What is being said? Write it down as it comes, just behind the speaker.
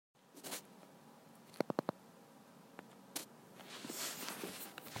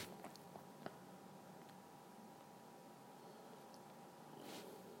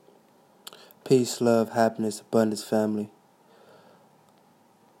Peace, love, happiness, abundance, family.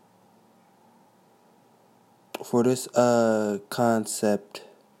 For this concept,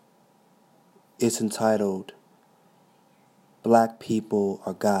 it's entitled Black People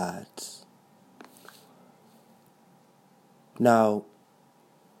Are Gods. Now,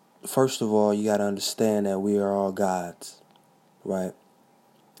 first of all, you got to understand that we are all gods, right?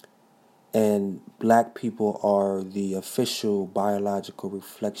 And black people are the official biological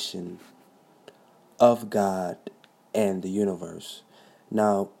reflection of God and the universe.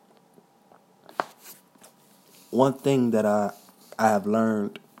 Now, one thing that I have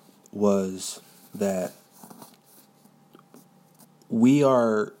learned was that we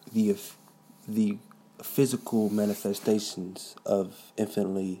are the physical manifestations of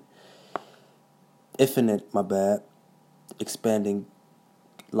expanding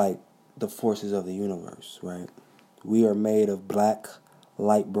like the forces of the universe, right? We are made of black,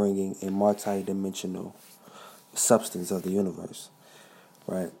 light-bringing, and multi-dimensional substance of the universe,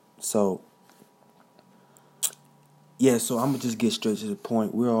 right? So I'm going to just get straight to the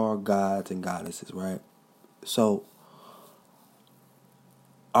point. We're all gods and goddesses, right? So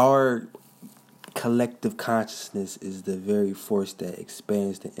our collective consciousness is the very force that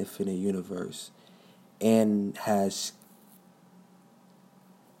expands the infinite universe and has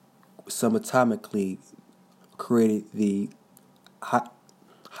subatomically created the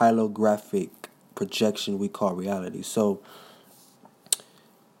holographic projection we call reality. So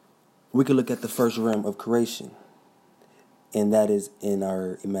we can look at the first realm of creation, and that is in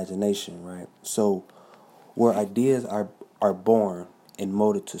our imagination, right? So where ideas are born and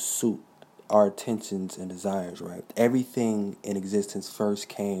molded to suit our intentions and desires, right? Everything in existence first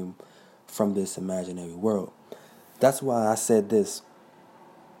came from this imaginary world. That's why I said this.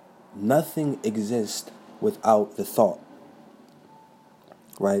 Nothing exists without the thought,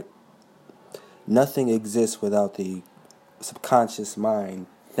 right? Nothing exists without the subconscious mind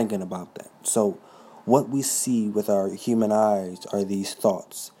thinking about that. So what we see with our human eyes are these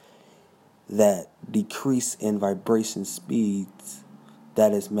thoughts that decrease in vibration speeds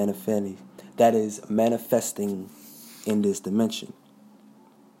that is manifesting in this dimension.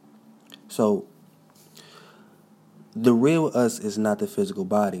 So the real us is not the physical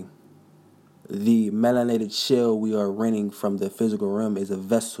body. The melanated shell we are renting from the physical realm is a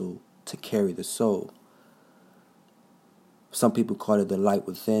vessel to carry the soul. Some people call it the light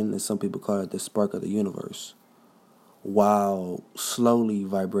within, and some people call it the spark of the universe, while slowly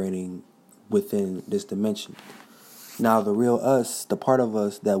vibrating within this dimension. Now, the real us, the part of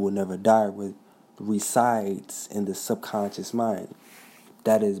us that will never die, resides in the subconscious mind.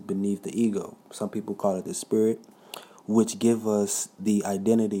 That is beneath the ego. Some people call it the spirit, which give us the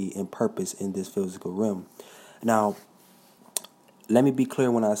identity and purpose in this physical realm. Now, let me be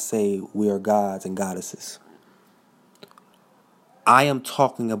clear when I say we are gods and goddesses. I am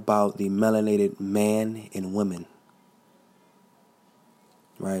talking about the melanated man and women,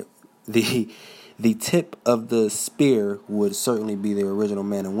 right? The tip of the spear would certainly be the original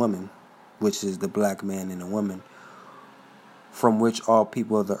man and woman, which is the black man and the woman, from which all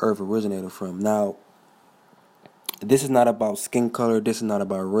people of the earth originated from. Now, this is not about skin color. This is not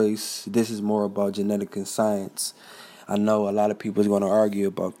about race. This is more about genetic and science. I know a lot of people is going to argue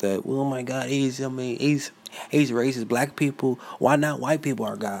about that. Well, oh my God, he's racist. Black people. Why not white people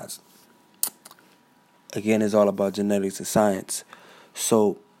are gods? Again, it's all about genetics and science.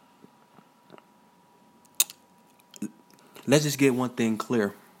 So let's just get one thing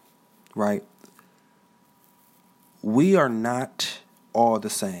clear, right? We are not all the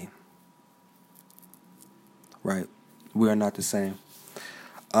same. Right? We are not the same.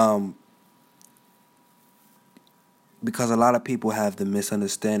 Because a lot of people have the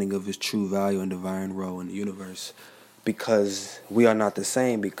misunderstanding of his true value and divine role in the universe. Because we are not the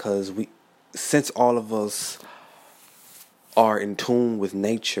same. Because since all of us are in tune with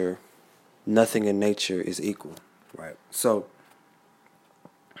nature, nothing in nature is equal. Right? So,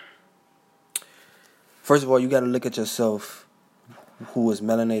 first of all, you got to look at yourself, who is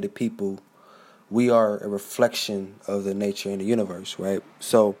melanated people. We are a reflection of the nature in the universe, right?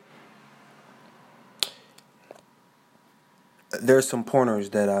 So there's some pointers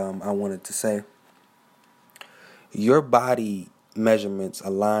that I wanted to say. Your body measurements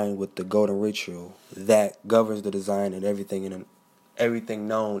align with the golden ritual that governs the design and everything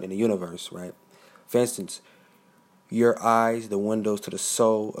known in the universe, right? For instance, your eyes, the windows to the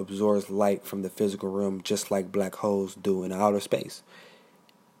soul, absorbs light from the physical realm just like black holes do in outer space.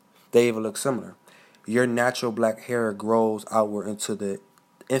 They even look similar. Your natural black hair grows outward into the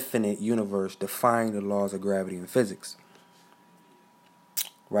infinite universe, defying the laws of gravity and physics.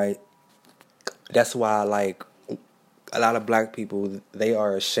 Right? That's why, like, a lot of black people, they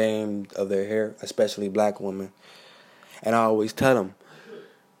are ashamed of their hair, especially black women. And I always tell them,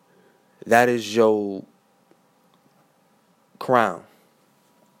 that is your crown.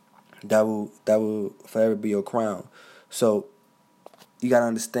 That will forever be your crown. So you gotta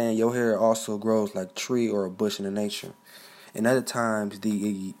understand, your hair also grows like a tree or a bush in the nature. And other times,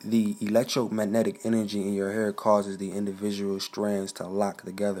 the electromagnetic energy in your hair causes the individual strands to lock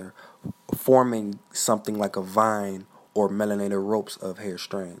together, forming something like a vine or melanated ropes of hair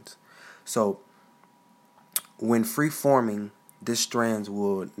strands. So when free forming, these strands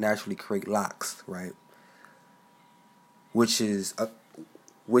will naturally create locks, right? Which is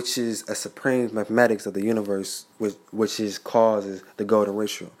a supreme mathematics of the universe, which is causes the golden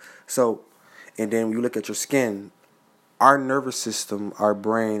ratio. So, and then when you look at your skin, our nervous system, our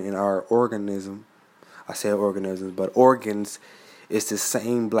brain, and our organism, I say organisms, but organs, is the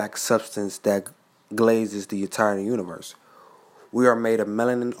same black substance that glazes the entire universe. We are made of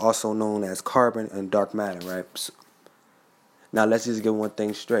melanin, also known as carbon and dark matter, right? So, now let's just get one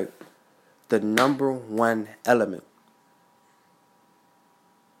thing straight. The number one element,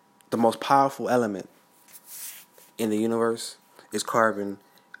 the most powerful element in the universe is carbon,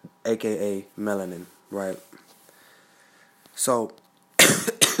 aka melanin, right? So,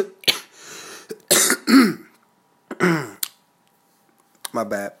 my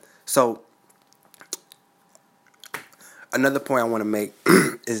bad. So, another point I want to make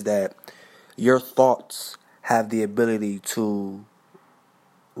is that your thoughts have the ability to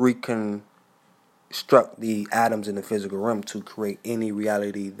reconstruct the atoms in the physical realm to create any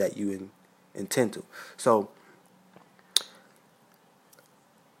reality that you intend to. So,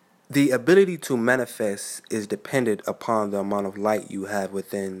 the ability to manifest is dependent upon the amount of light you have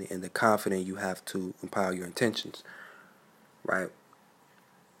within and the confidence you have to empower your intentions, right?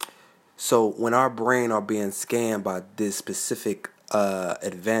 So when our brain are being scanned by this specific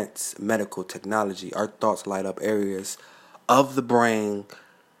advanced medical technology, our thoughts light up areas of the brain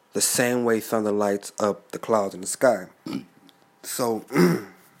the same way thunder lights up the clouds in the sky. So,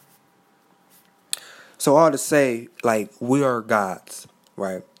 so all to say, like, we are gods,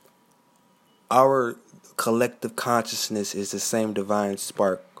 right? Our collective consciousness is the same divine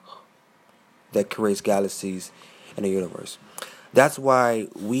spark that creates galaxies in the universe. That's why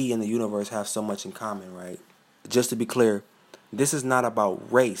we in the universe have so much in common, right? Just to be clear, this is not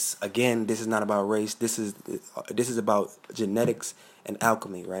about race. Again, this is not about race. This is about genetics and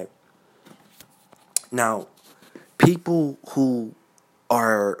alchemy, right? Now, people who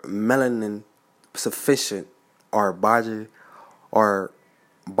are melanin sufficient are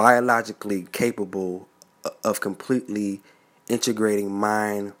biologically capable of completely integrating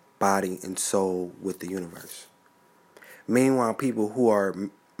mind, body, and soul with the universe. Meanwhile, people who are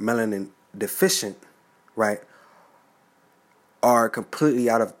melanin deficient, right, are completely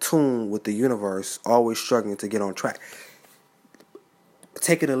out of tune with the universe, always struggling to get on track.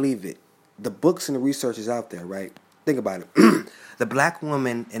 Take it or leave it. The books and the research is out there, right? Think about it. The black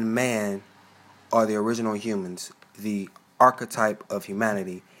woman and man are the original humans, the archetype of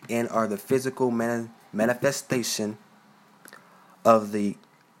humanity, and are the physical manifestation of the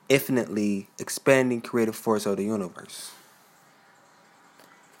infinitely expanding creative force of the universe.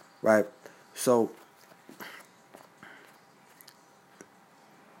 Right? So,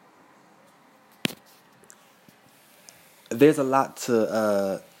 there's a lot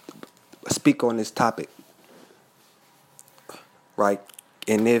to speak on this topic. Right?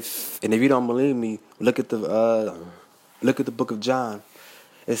 And if you don't believe me, look at the book of John.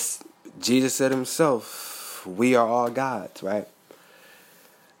 It's Jesus said himself, we are all gods, right?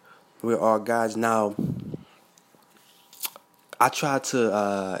 We're all gods. Now, I try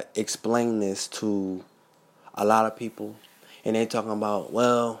to explain this to a lot of people, and they're talking about,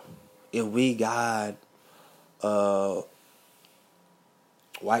 well, if we God, why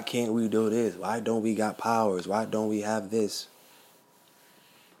can't we do this? Why don't we got powers? Why don't we have this?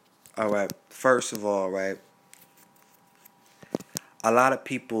 All right, first of all, right, a lot of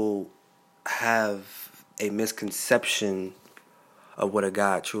people have a misconception of what a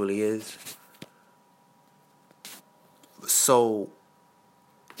God truly is. So,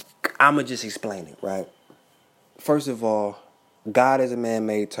 I'm going to just explain it, right? First of all, God is a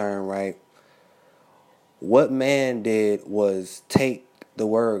man-made term, right? What man did was take the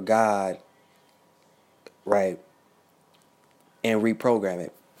word God, right, and reprogram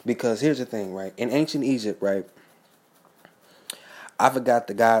it. Because here's the thing, right? In ancient Egypt, right, I forgot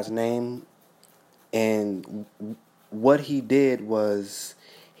the guy's name, and what he did was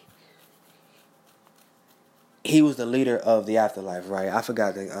he was the leader of the afterlife, right? I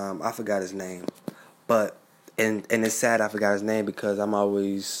forgot his name. But and it's sad I forgot his name because I'm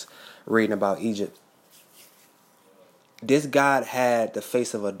always reading about Egypt. This god had the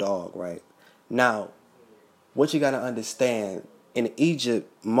face of a dog, right? Now, what you gotta understand, in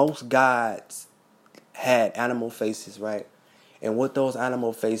Egypt, most gods had animal faces, right? And what those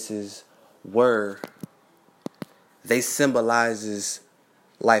animal faces were, they symbolizes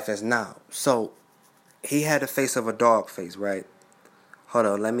life as now. So he had the face of a dog face, right? Hold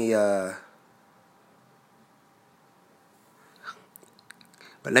on, let me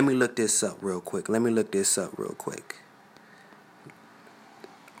look this up real quick.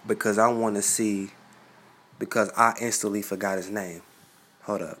 Because I want to see, because I instantly forgot his name.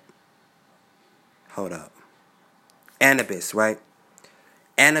 Hold up. Anubis, right?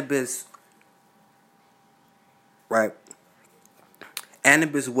 Anubis, right?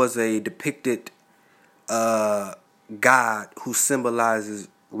 Anubis was a depicted god who symbolizes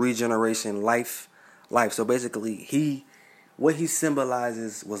regeneration, life. So basically, what he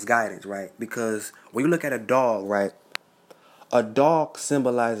symbolizes was guidance, right? Because when you look at a dog, right, a dog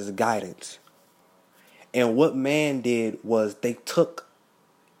symbolizes guidance. And what man did was they took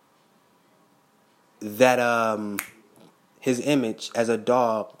that his image as a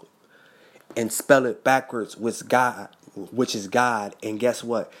dog and spell it backwards with God, which is God. And guess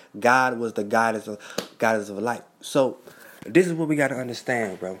what? God was the goddess of life. So this is what we got to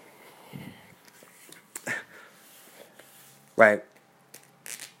understand, bro. Right?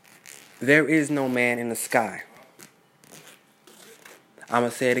 There is no man in the sky. I'm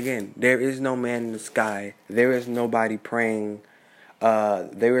going to say it again. There is no man in the sky. There is nobody praying.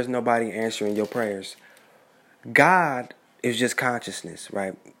 There is nobody answering your prayers. God is just consciousness,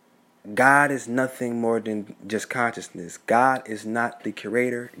 right? God is nothing more than just consciousness. God is not the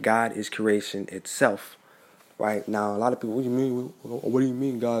creator. God is creation itself, right? Now, a lot of people, what do you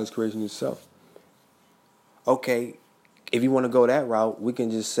mean God is creation itself? Okay, if you want to go that route, we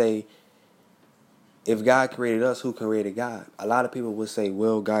can just say, if God created us, who created God? A lot of people would say,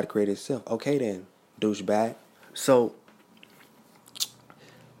 well, God created itself. Okay then, douchebag. So,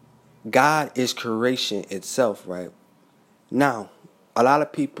 God is creation itself, right? Now, a lot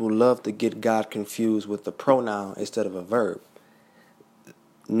of people love to get God confused with a pronoun instead of a verb.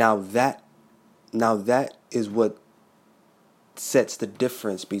 Now that is what sets the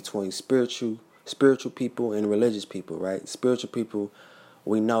difference between spiritual people and religious people, right? Spiritual people,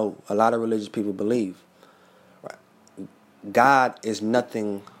 we know a lot of religious people believe, right? God is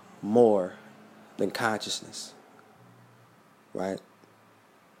nothing more than consciousness, right?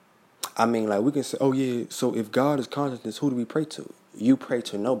 I mean, like, we can say, oh yeah, so if God is consciousness, who do we pray to? You pray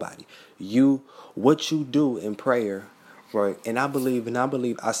to nobody. What you do in prayer, right? And I believe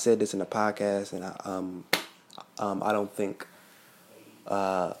I said this in a podcast, and I don't think,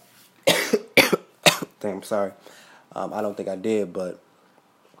 I'm sorry, I don't think I did, but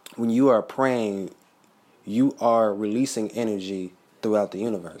when you are praying, you are releasing energy throughout the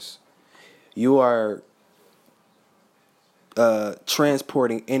universe. You are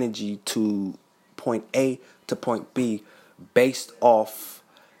transporting energy to point A to point B based off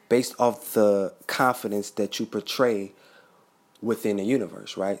the confidence that you portray within the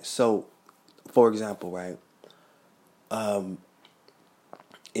universe, right? So, for example, right,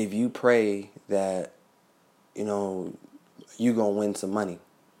 if you pray that, you gonna win some money,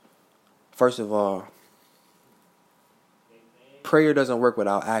 first of all, prayer doesn't work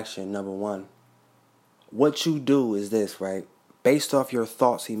without action, number one. What you do is this, right? Based off your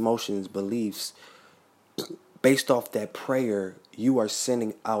thoughts, emotions, beliefs, based off that prayer, you are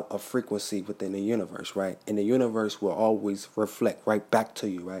sending out a frequency within the universe, right? And the universe will always reflect right back to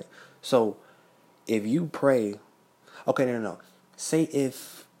you, right? So if you pray, okay, no. Say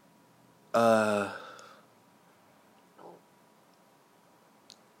if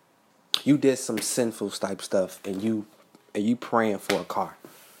you did some sinful type stuff and you praying for a car,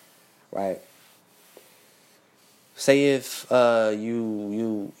 right? Say if I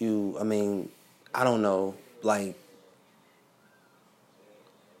mean, I don't know, like,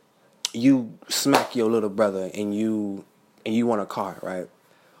 you smack your little brother and you want a car, right?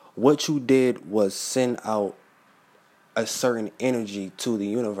 What you did was send out a certain energy to the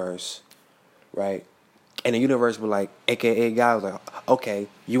universe, right? And the universe was like, AKA God was like, okay,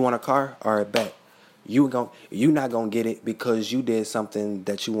 you want a car? All right, bet. You not gonna get it because you did something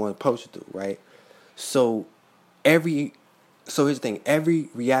that you weren't supposed to do, right? So here's the thing, every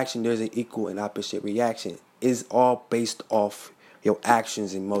reaction, there's an equal and opposite reaction. Is all based off your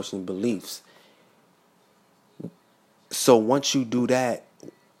actions, emotions, beliefs. So once you do that,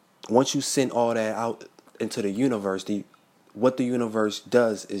 once you send all that out into the universe, what the universe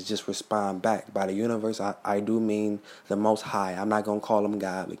does is just respond back. By the universe, I do mean the Most High. I'm not going to call him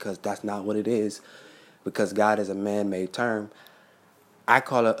God because that's not what it is, because God is a man-made term. I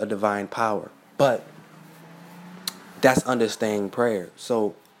call it a divine power. But that's understanding prayer.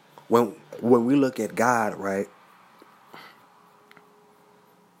 So when we look at God, right,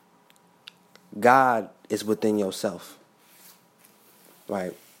 God is within yourself.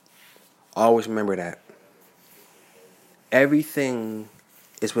 Right? Always remember that. Everything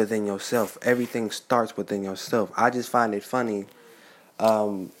is within yourself. Everything starts within yourself. I just find it funny.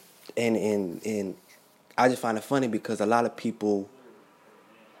 And I just find it funny because a lot of people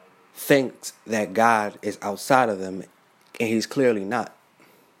think that God is outside of them, and he's clearly not.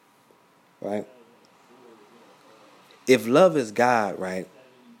 Right? If love is God, right?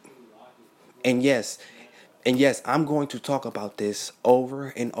 And yes, I'm going to talk about this over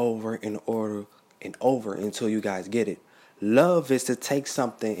and over and over until you guys get it. Love is to take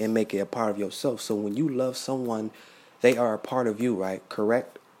something and make it a part of yourself. So when you love someone, they are a part of you, right?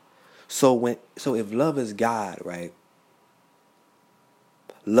 Correct? So if love is God, right?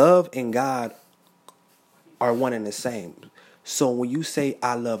 Love and God are one and the same. So when you say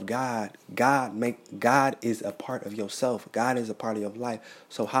I love God, God is a part of yourself. God is a part of your life.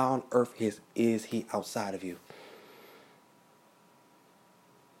 So how on earth is he outside of you?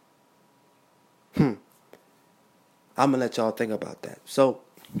 I'm gonna let y'all think about that. So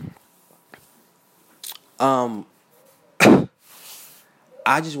I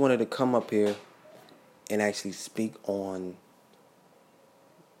just wanted to come up here and actually speak on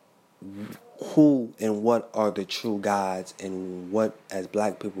who and what are the true gods, and what, as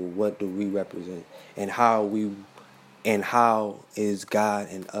black people, what do we represent, and how is God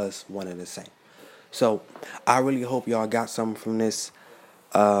and us one and the same. So I really hope y'all got something from this.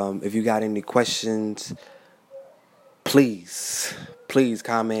 If you got any questions, please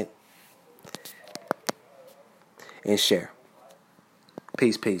comment and share.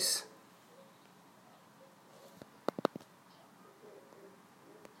 Peace.